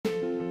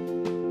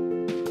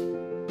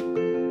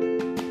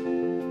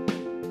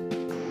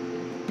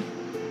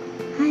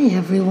Hi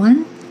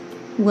everyone,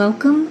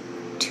 welcome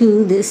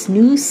to this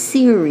new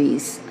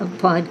series of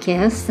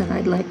podcasts that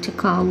I'd like to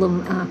call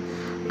them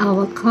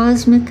Our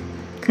Cosmic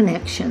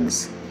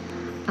Connections.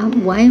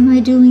 Why am I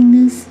doing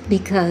this?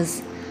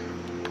 Because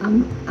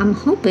I'm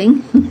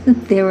hoping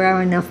there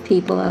are enough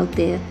people out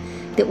there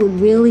that would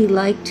really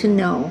like to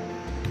know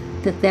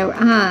that there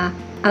are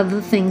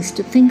other things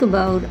to think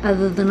about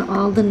other than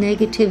all the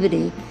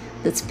negativity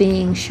that's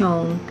being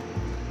shown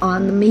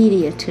on the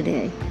media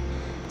today.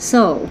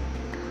 So,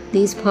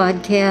 these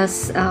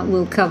podcasts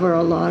will cover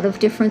a lot of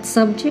different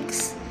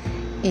subjects,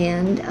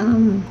 and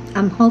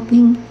I'm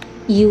hoping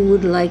you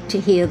would like to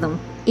hear them.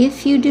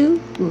 If you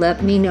do,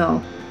 let me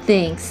know.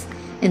 Thanks,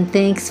 and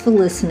thanks for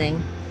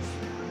listening.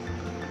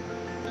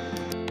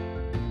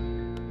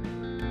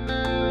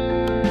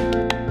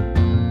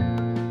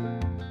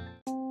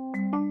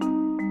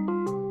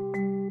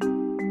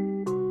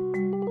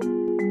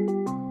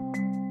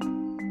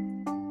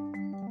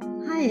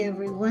 Hi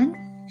everyone,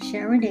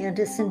 Sharon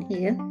Anderson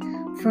here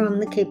from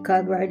the Cape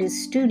Cod Writers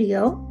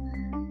Studio.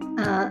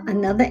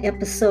 Another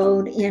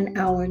episode in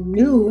our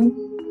new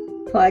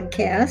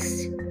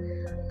podcast.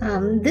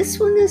 This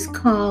one is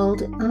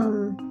called,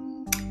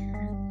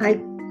 I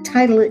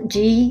title it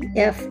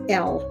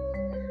GFL,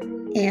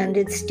 and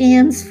it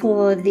stands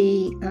for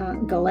the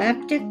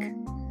Galactic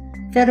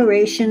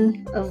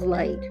Federation of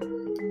Light.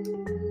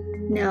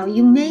 Now,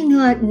 you may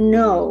not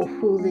know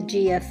who the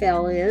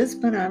GFL is,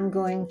 but I'm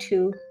going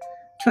to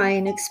try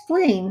and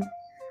explain.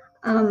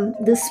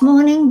 This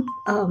morning,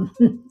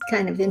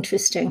 kind of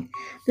interesting.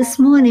 This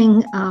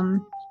morning,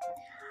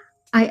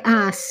 I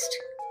asked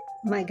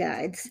my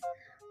guides,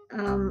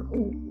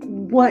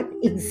 what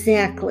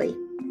exactly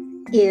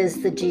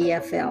is the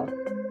GFL?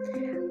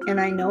 And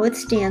I know it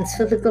stands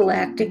for the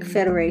Galactic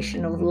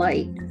Federation of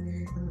Light,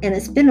 and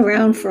it's been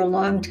around for a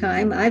long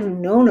time. I've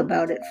known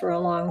about it for a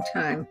long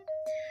time.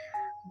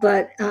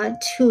 But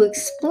to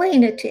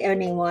explain it to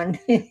anyone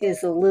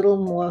is a little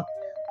more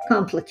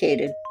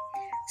complicated.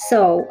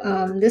 So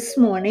this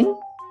morning,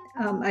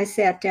 I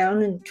sat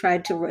down and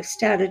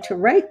started to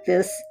write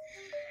this,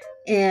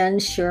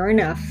 and sure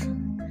enough,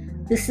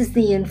 this is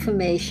the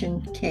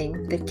information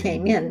that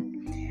came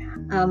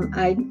in.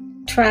 I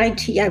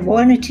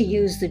wanted to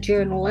use the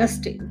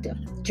journalist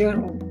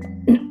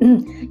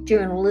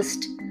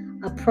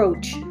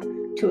approach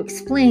to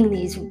explain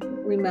these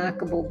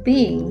remarkable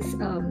beings.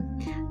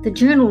 The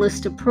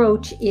journalist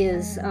approach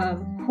is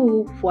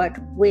who, what,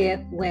 where,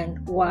 when,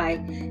 why,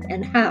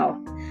 and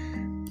how.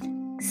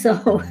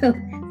 So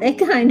they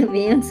kind of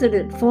answered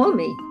it for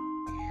me.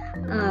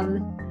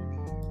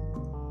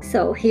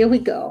 So here we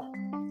go.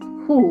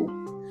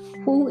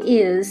 Who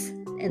is,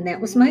 and that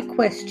was my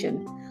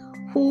question,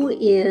 who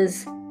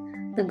is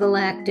the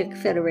Galactic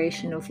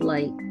Federation of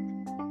Light?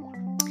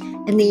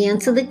 And the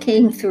answer that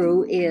came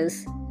through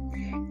is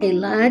a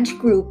large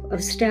group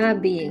of star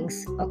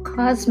beings or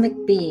cosmic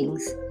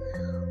beings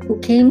who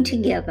came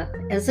together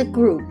as a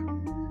group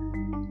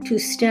to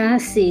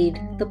starseed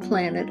the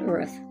planet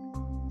Earth.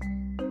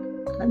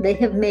 They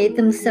have made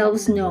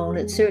themselves known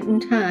at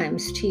certain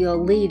times to your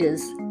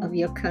leaders of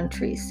your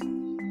countries.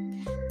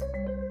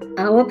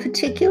 Our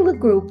particular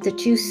group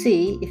that you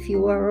see, if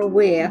you are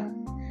aware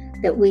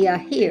that we are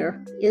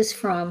here, is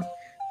from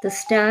the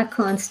star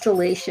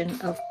constellation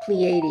of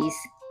Pleiades,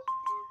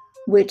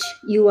 which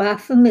you are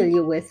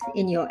familiar with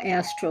in your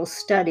astral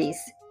studies.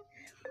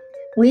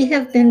 We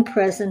have been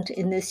present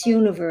in this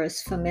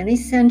universe for many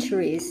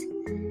centuries,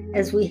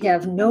 as we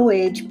have no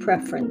age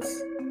preference.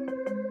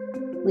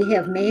 We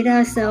have made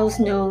ourselves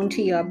known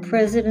to your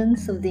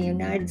presidents of the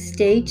United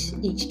States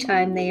each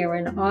time they are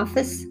in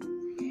office,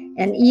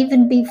 and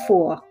even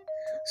before,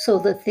 so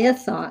that their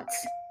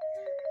thoughts,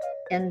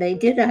 and they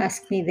did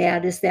ask me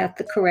that, is that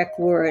the correct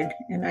word?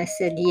 And I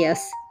said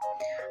yes,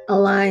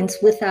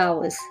 aligns with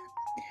ours.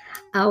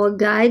 Our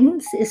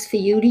guidance is for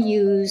you to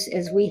use,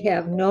 as we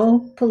have no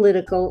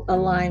political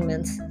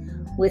alignments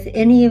with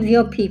any of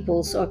your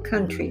peoples or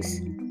countries.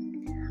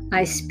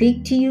 I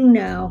speak to you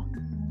now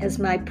as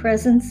my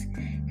presence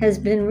has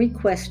been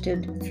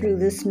requested through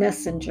this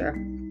messenger.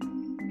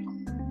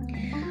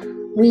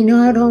 We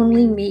not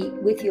only meet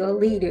with your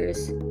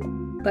leaders,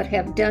 but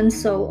have done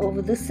so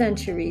over the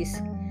centuries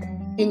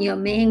in your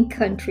main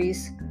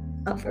countries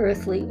of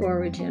earthly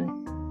origin.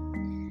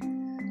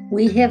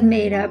 We have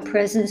made our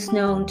presence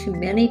known to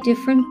many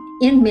different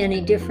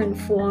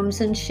forms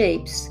and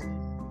shapes.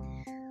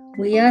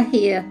 We are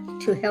here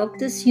to help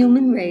this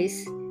human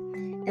race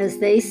as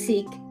they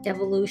seek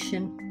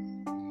evolution.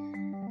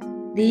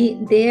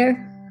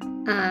 There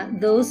are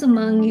those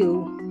among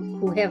you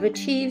who have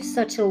achieved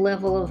such a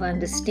level of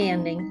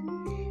understanding,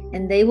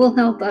 and they will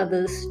help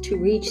others to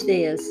reach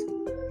theirs.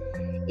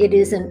 It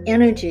is an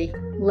energy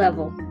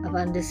level of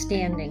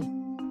understanding.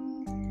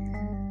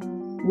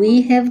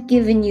 We have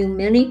given you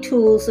many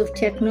tools of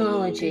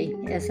technology,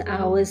 as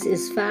ours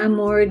is far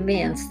more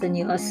advanced than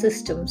your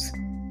systems.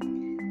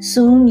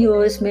 Soon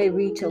yours may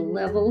reach a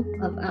level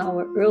of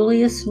our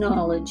earliest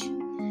knowledge,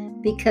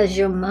 because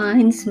your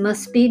minds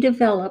must be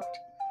developed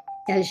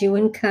as you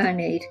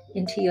incarnate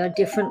into your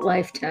different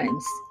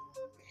lifetimes.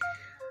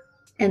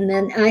 And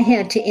then I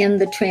had to end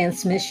the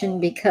transmission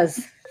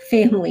because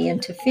family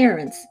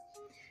interference.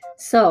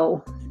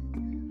 So,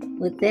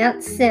 with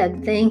that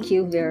said, thank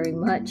you very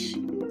much.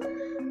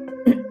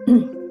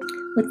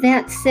 With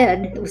that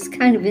said, it was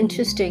kind of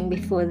interesting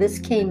before this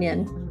came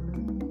in,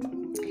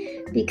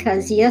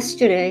 because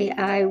yesterday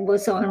I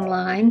was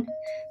online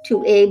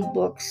to Abe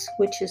Books,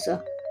 which is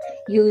a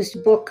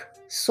used book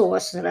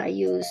source that I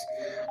use,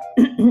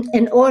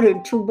 and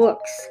ordered 2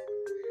 books.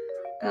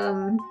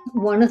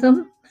 One of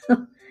them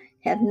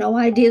had no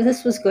idea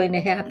this was going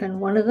to happen.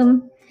 One of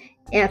them,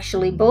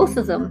 actually both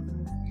of them,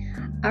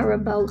 are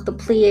about the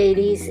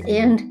Pleiades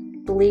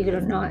and, believe it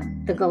or not,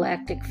 the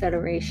Galactic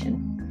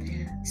Federation.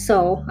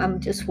 So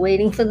I'm just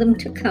waiting for them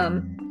to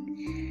come.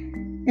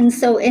 And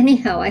so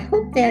anyhow, I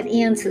hope that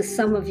answers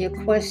some of your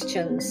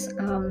questions.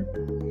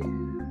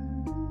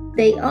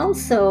 They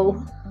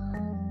also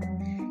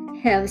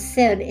have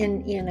said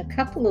in a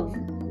couple of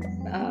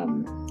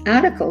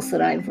articles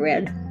that I've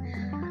read,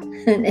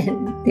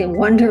 and they're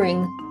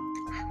wondering,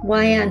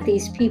 why aren't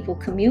these people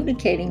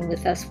communicating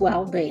with us?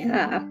 Well, they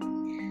are.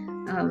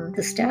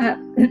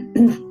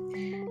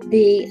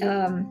 The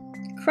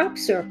crop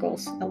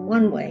circles are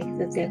one way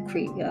that they're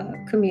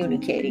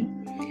communicating.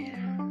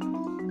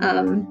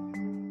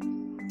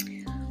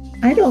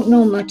 I don't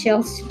know much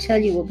else to tell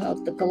you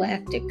about the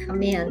Galactic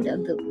Command,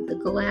 the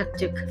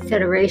Galactic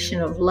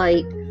Federation of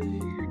Light,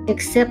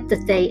 except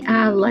that they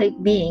are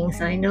light beings.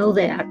 I know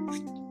that.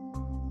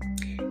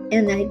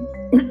 And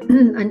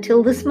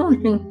until this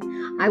morning,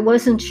 I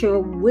wasn't sure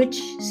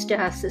which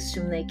star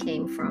system they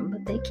came from,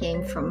 but they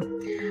came from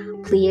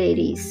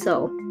Pleiades.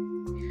 So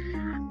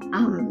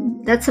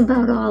that's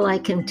about all I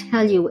can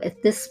tell you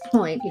at this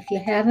point. If you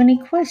have any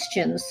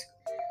questions,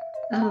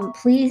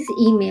 please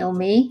email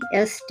me,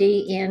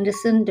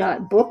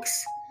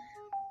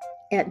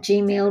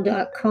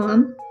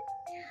 sdanderson.books@gmail.com.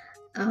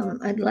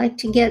 I'd like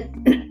to get,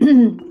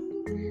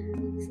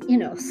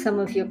 some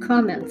of your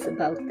comments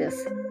about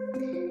this.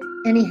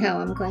 Anyhow,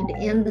 I'm going to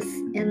end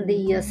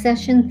the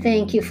session.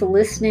 Thank you for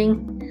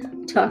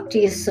listening. Talk to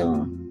you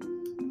soon.